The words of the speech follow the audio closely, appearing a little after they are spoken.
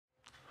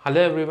Hello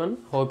everyone,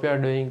 hope you are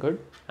doing good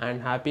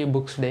and happy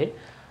books day.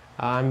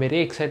 I'm very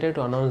excited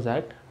to announce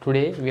that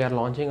today we are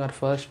launching our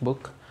first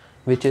book,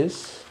 which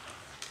is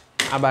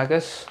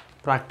Abacus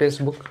Practice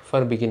book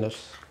for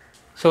beginners.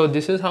 So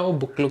this is how a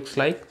book looks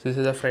like. This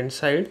is the front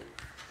side,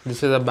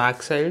 this is the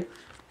back side,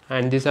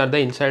 and these are the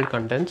inside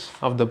contents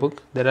of the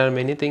book. There are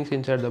many things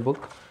inside the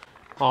book.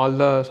 All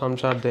the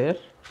sums are there.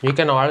 You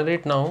can order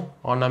it now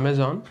on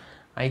Amazon.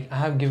 I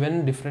have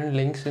given different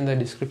links in the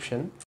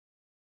description.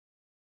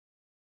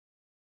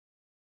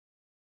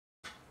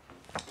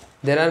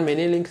 There are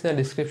many links in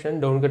the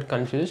description, don't get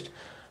confused.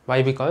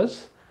 Why?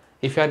 Because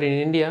if you are in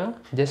India,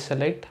 just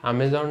select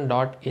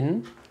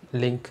amazon.in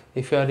link.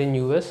 If you are in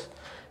US,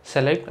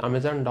 select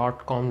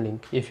amazon.com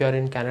link. If you are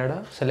in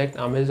Canada, select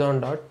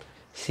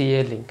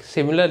amazon.ca link.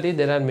 Similarly,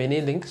 there are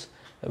many links.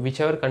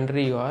 Whichever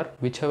country you are,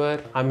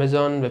 whichever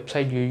Amazon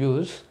website you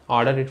use,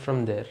 order it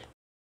from there.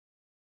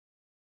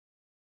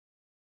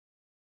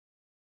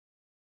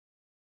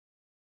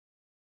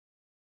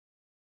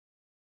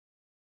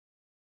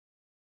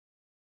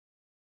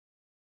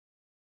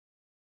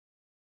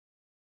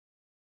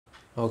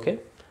 Okay,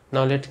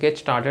 now let's get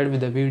started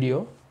with the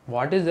video.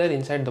 What is there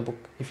inside the book?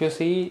 If you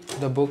see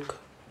the book,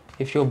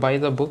 if you buy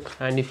the book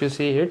and if you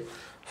see it,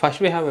 first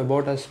we have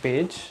about us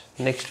page,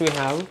 next we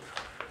have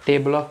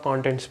table of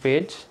contents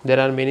page. There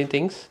are many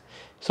things.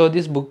 So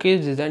this book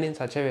is designed in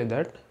such a way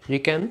that you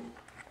can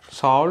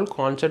solve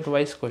concept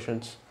wise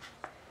questions.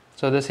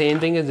 So the same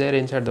thing is there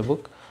inside the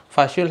book.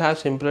 First you'll have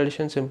simple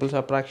addition, simple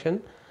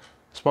subtraction,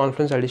 small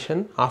difference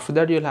addition. After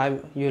that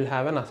you'll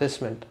have an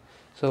assessment.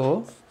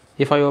 So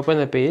if I open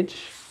the page,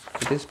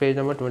 it is page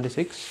number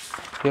 26.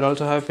 You'll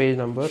also have page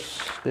numbers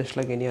just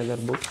like any other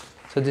book.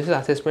 So this is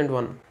assessment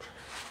 1.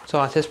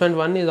 So assessment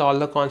 1 is all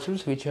the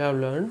concepts which you have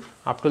learned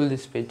up till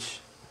this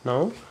page.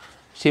 Now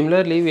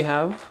similarly we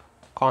have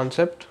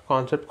concept,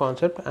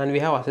 and we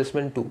have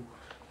assessment 2.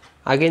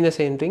 Again the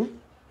same thing,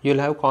 you'll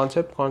have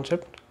concept,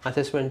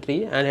 assessment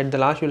 3, and at the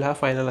last you'll have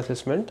final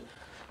assessment.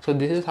 So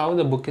this is how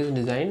the book is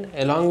designed.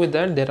 Along with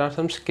that there are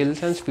some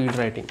skills and speed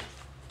writing.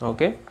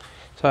 Okay,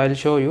 so I'll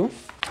show you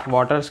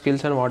what are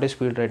skills and what is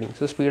speed writing.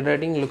 So speed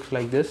writing looks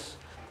like this.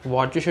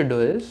 What you should do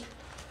is,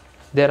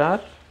 there are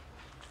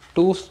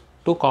two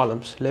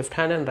columns, left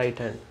hand and right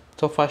hand.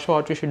 So first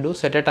what you should do,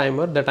 set a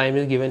timer. The time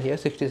is given here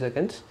 60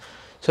 seconds.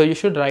 So you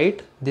should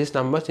write these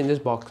numbers in these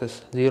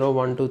boxes, 0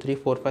 1 2 3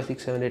 4 5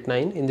 6 7 8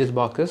 9 in these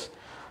boxes.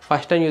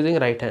 First time using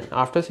right hand.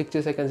 After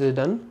 60 seconds is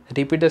done,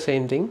 repeat the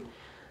same thing,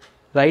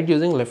 write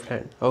using left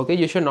hand. Okay,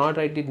 you should not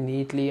write it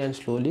neatly and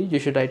slowly, you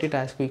should write it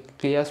as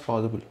quickly as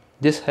possible.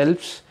 This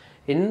helps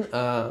in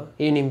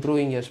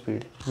improving your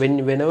speed.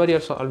 Whenever you are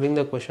solving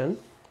the question,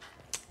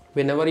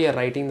 whenever you are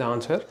writing the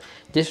answer,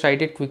 just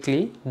write it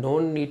quickly.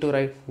 Don't need to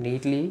write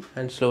neatly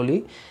and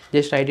slowly,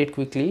 just write it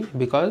quickly,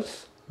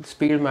 because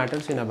speed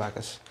matters in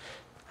Abacus.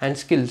 And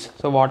skills,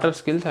 so what are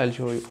skills? I'll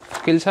show you.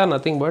 Skills are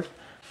nothing but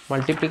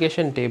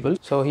multiplication table.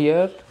 So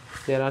here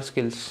there are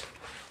skills,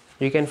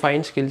 you can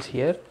find skills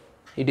here.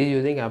 It is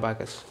using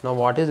Abacus. Now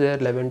what is there?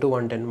 11 to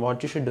 110.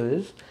 What you should do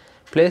is,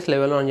 place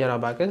level on your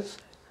Abacus,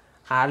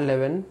 add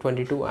 11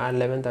 22, add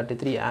 11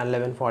 33, add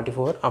 11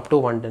 44 up to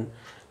 110.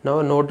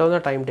 Now note down the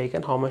time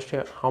taken, how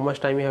much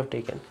time you have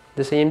taken.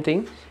 The same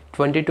thing,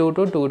 22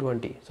 to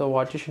 220. So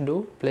what you should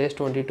do, place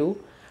 22,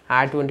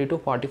 add 22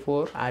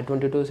 44, add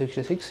 22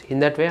 66. In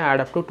that way add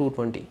up to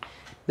 220.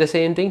 The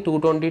same thing,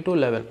 220 to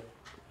 11.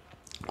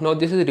 Now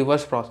this is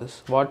reverse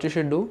process. What you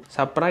should do,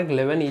 subtract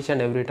 11 each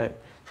and every time.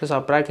 So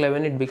subtract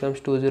 11, it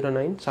becomes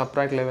 209,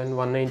 subtract 11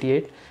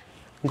 198,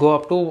 go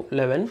up to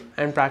 11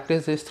 and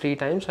practice this 3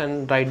 times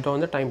and write down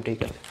the time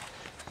taken.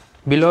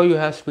 Below you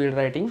have speed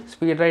writing.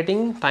 Speed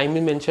writing, time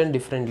is mentioned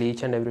differently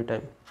each and every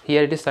time.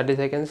 Here it is 30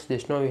 seconds,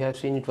 just now we have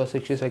seen it was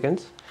 60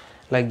 seconds,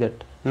 like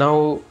that.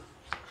 Now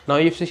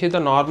if you see the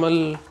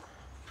normal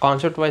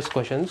concept wise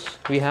questions,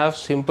 we have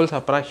simple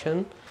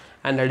subtraction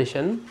and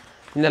addition.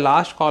 In the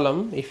last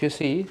column, if you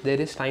see, there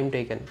is time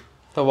taken.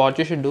 So what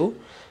you should do,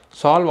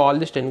 solve all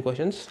these 10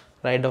 questions,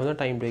 write down the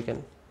time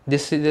taken.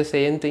 This is the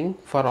same thing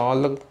for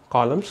all the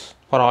columns,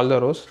 for all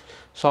the rows.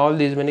 Solve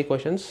these many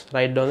questions,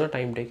 write down the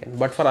time taken.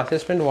 But for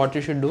assessment, what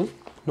you should do,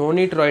 no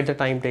need to write the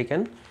time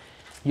taken.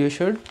 You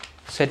should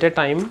set a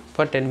time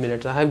for 10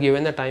 minutes. I have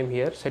given the time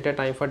here. Set a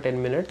time for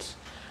 10 minutes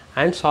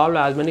and solve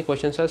as many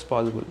questions as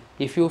possible.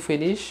 If you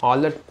finish all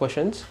the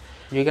questions,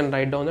 you can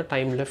write down the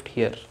time left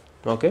here.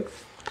 Okay,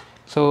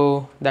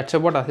 so that's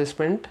about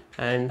assessment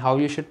and how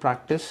you should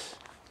practice.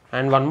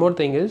 And one more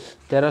thing is,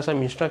 there are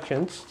some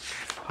instructions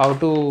how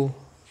to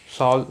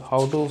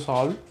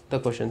solve the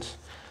questions.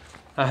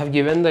 I have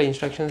given the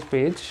instructions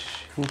page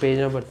in page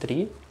number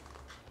 3.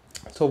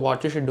 So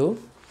what you should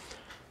do,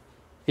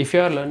 if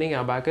you are learning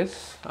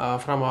Abacus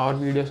from our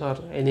videos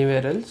or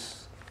anywhere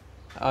else,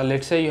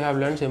 let's say you have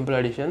learned simple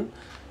addition.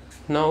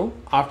 Now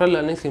after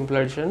learning simple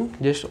addition,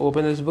 just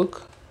open this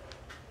book,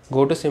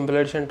 go to simple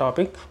addition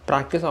topic,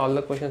 practice all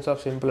the questions of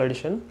simple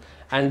addition,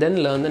 and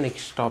then learn the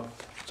next topic.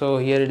 So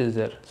here it is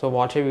there. So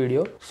watch a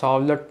video,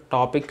 solve the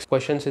topics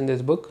questions in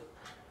this book.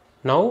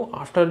 Now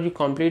after you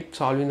complete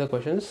solving the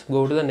questions,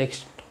 go to the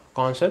next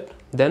concept,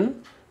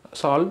 then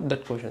solve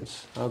that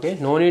questions. Okay,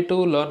 no need to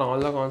learn all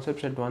the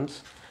concepts at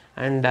once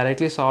and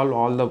directly solve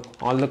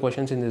all the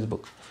questions in this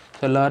book.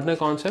 So learn a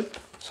concept,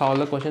 solve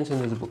the questions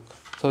in this book.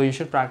 So you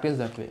should practice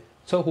that way.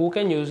 So who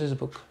can use this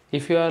book?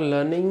 If you are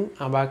learning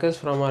Abacus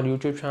from our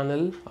YouTube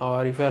channel,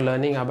 or if you are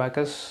learning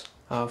Abacus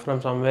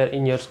from somewhere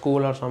in your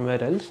school or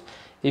somewhere else,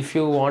 if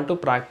you want to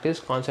practice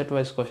concept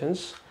wise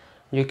questions,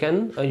 you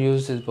can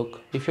use this book.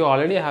 If you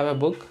already have a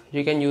book,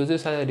 you can use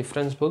this as a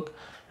reference book,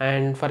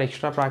 and for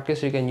extra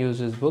practice you can use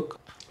this book.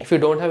 If you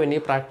don't have any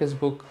practice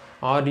book,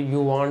 or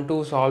you want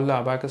to solve the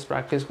Abacus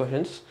practice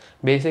questions,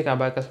 basic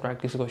Abacus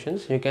practice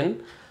questions, you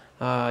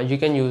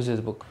can use this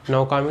book.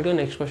 Now coming to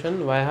next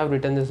question, why I have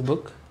written this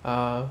book.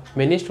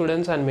 Many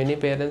students and many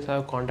parents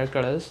have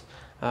contacted us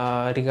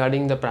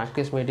regarding the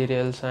practice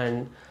materials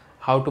and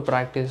how to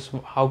practice,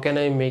 how can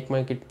I make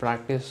my kid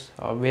practice,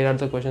 where are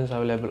the questions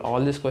available.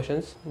 All these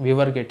questions we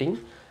were getting,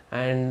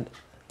 and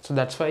so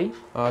that's why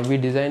we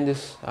designed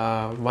this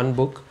one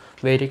book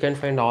where you can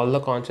find all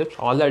the concepts,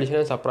 all the addition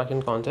and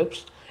subtraction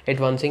concepts at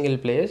one single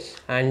place.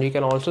 And you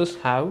can also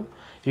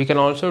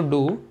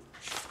do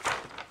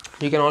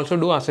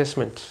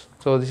assessments.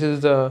 So this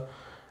is the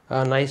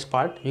nice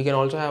part. You can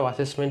also have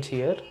assessments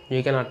here.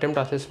 You can attempt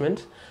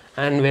assessments,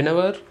 and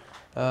whenever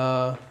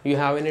you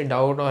have any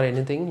doubt or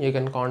anything, you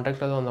can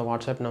contact us on the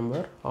WhatsApp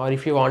number. Or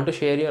if you want to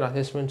share your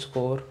assessment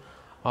score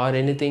or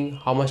anything,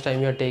 how much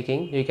time you are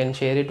taking, you can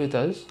share it with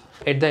us.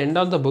 At the end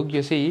of the book,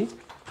 you see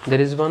there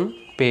is one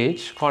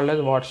page called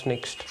as what's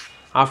next.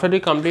 After you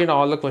complete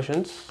all the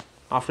questions,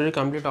 after you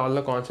complete all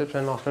the concepts,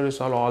 and after you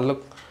solve all the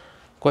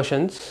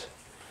questions,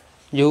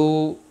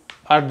 you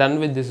are done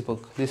with this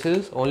book. This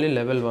is only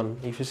level 1.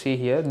 If you see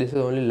here, this is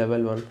only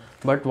level 1.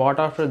 But what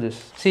after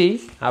this?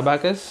 See,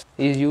 Abacus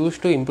is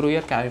used to improve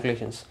your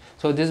calculations.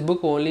 So this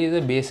book only is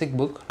a basic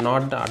book,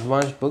 not the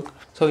advanced book.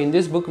 So in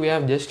this book we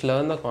have just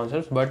learned the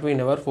concepts, but we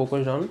never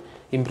focused on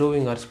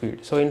improving our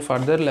speed. So in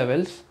further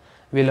levels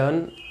we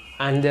learn,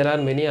 and there are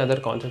many other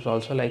concepts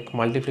also, like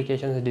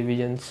multiplications,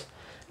 divisions,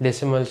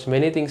 decimals.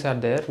 Many things are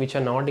there which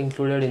are not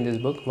included in this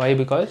book. Why?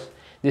 Because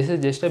this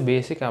is just a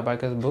basic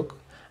Abacus book,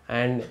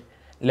 and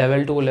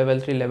level 2, level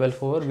 3, level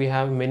 4, we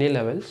have many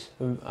levels,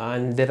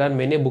 and there are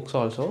many books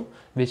also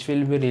which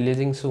will be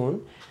releasing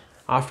soon.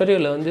 After you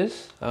learn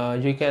this,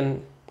 you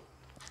can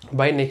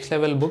buy next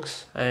level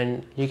books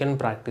and you can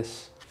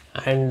practice.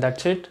 And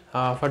that's it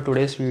for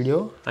today's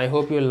video. I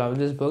hope you love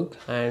this book,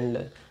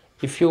 and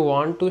if you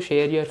want to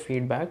share your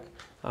feedback,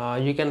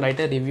 you can write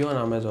a review on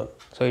Amazon.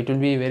 So it will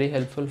be very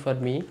helpful for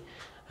me,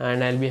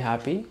 and I'll be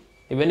happy.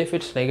 Even if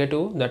it's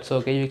negative, that's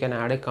okay, you can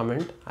add a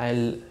comment.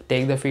 I'll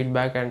take the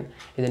feedback, and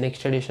in the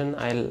next edition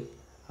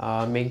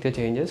I'll make the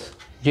changes.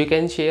 You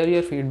can share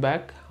your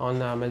feedback on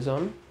the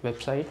Amazon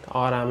website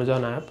or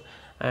Amazon app,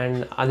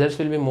 and others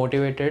will be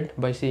motivated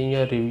by seeing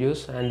your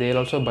reviews, and they'll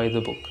also buy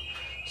the book.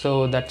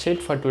 So that's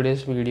it for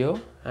today's video,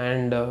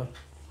 and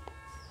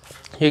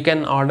you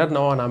can order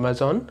now on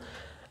Amazon.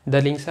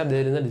 The links are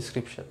there in the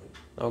description.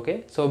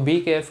 Okay, so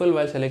be careful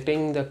while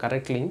selecting the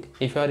correct link.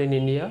 If you are in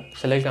India,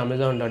 select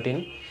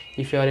amazon.in.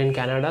 If you are in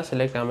Canada,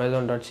 select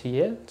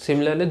amazon.ca.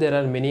 Similarly, there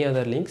are many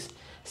other links.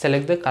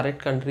 Select the correct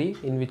country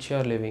in which you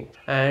are living.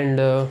 And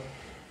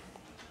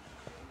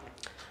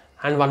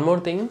one more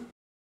thing,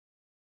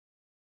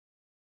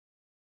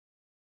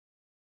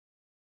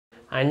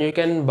 and you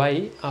can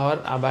buy our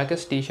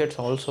Abacus t-shirts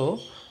also.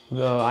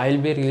 I'll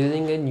be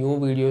releasing a new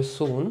video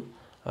soon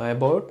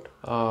about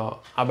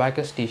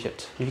Abacus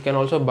t-shirts. You can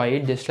also buy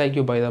it just like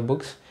you buy the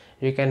books.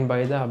 You can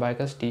buy the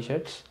Abacus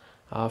t-shirts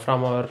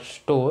from our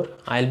store.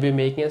 I'll be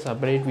making a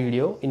separate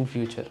video in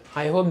future.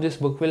 I hope this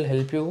book will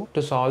help you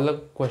to solve the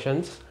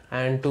questions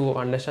and to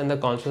understand the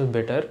concepts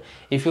better.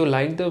 If you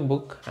like the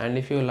book and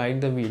if you like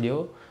the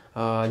video,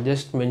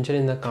 just mention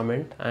in the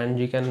comment, and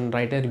you can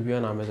write a review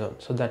on Amazon.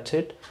 So that's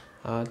it.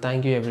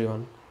 Thank you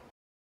everyone.